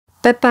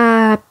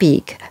Peppa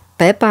Pig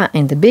Peppa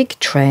and the Big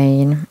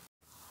Train.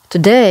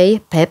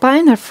 Today, Peppa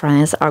and her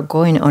friends are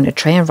going on a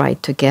train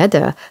ride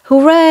together.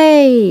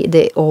 Hooray!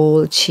 They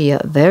all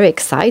cheer, very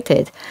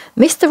excited.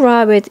 Mr.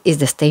 Rabbit is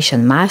the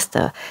station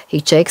master.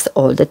 He checks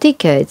all the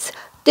tickets.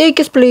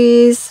 Tickets,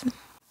 please.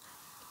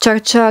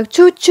 Chug chug,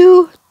 choo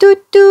choo,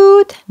 toot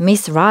toot.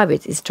 Miss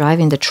Rabbit is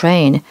driving the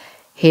train.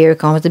 Here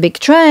comes the big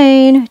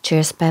train,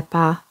 cheers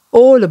Peppa.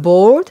 All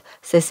aboard,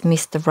 says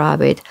Mr.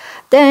 Rabbit.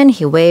 Then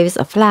he waves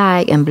a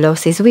flag and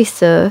blows his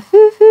whistle.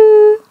 Hoo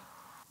hoo.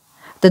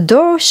 The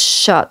door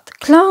shut,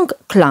 clunk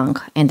clunk,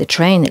 and the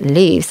train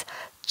leaves.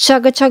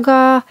 Chugga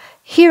chugga.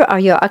 Here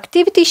are your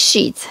activity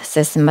sheets,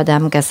 says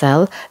Madame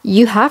Gazelle.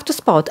 You have to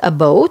spot a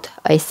boat,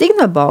 a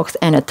signal box,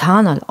 and a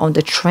tunnel on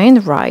the train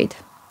ride.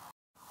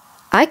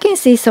 I can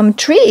see some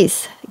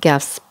trees,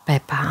 gasps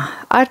Peppa.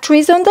 Are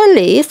trees on the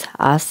list?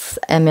 Asks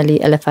Emily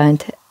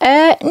Elephant.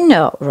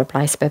 No,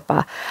 replies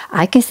Peppa.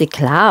 I can see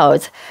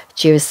clouds,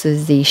 cheers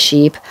Susie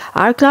Sheep.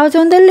 Are clouds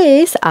on the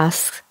list?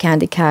 Asks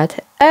Candy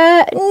Cat.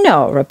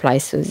 No,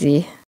 replies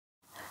Susie.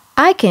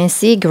 I can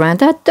see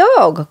Granddad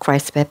Dog,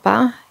 cries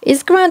Peppa.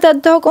 Is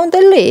Granddad Dog on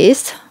the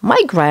list?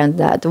 My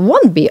granddad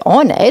won't be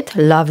on it,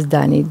 loves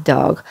Danny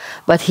Dog.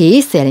 But he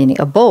is sailing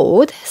a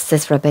boat,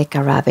 says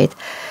Rebecca Rabbit.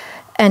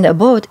 And a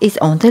boat is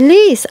on the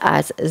list,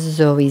 adds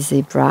Zoe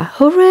Zebra.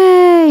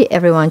 Hooray!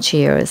 Everyone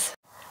cheers.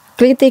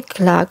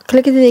 Clickety-clack,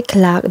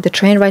 clickety-clack, the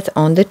train rides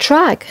on the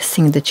track,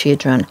 sing the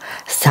children.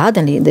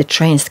 Suddenly, the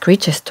train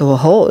screeches to a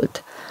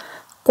halt.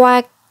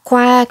 Quack,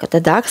 quack, the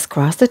ducks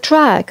cross the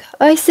track.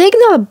 A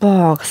signal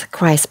box,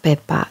 cries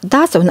Peppa.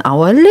 That's on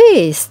our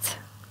list.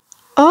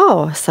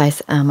 Oh,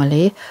 sighs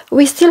Emily,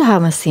 we still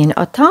haven't seen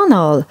a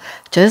tunnel.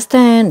 Just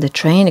then, the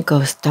train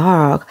goes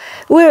dark.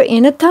 We're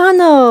in a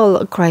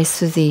tunnel, cries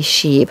Susie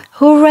Sheep.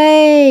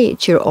 Hooray!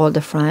 Cheer all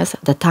the friends.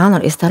 The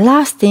tunnel is the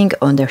last thing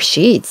on their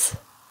sheets.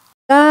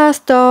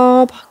 Last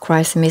stop,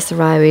 cries Miss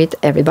Rabbit.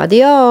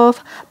 Everybody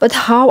off. But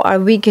how are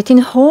we getting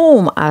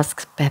home?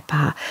 Asks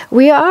Peppa.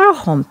 We are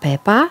home,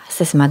 Peppa,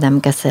 says Madame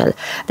Gazelle.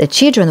 The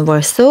children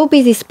were so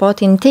busy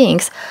spotting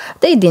things,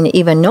 they didn't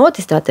even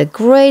notice that the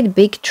great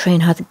big train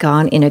had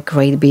gone in a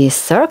great big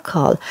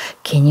circle.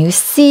 Can you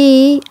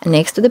see,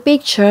 next to the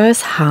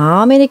pictures,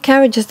 how many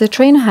carriages the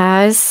train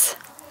has?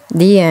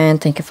 The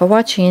end. Thank you for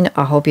watching.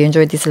 I hope you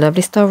enjoyed this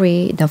lovely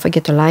story. Don't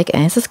forget to like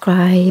and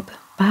subscribe.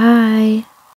 Bye.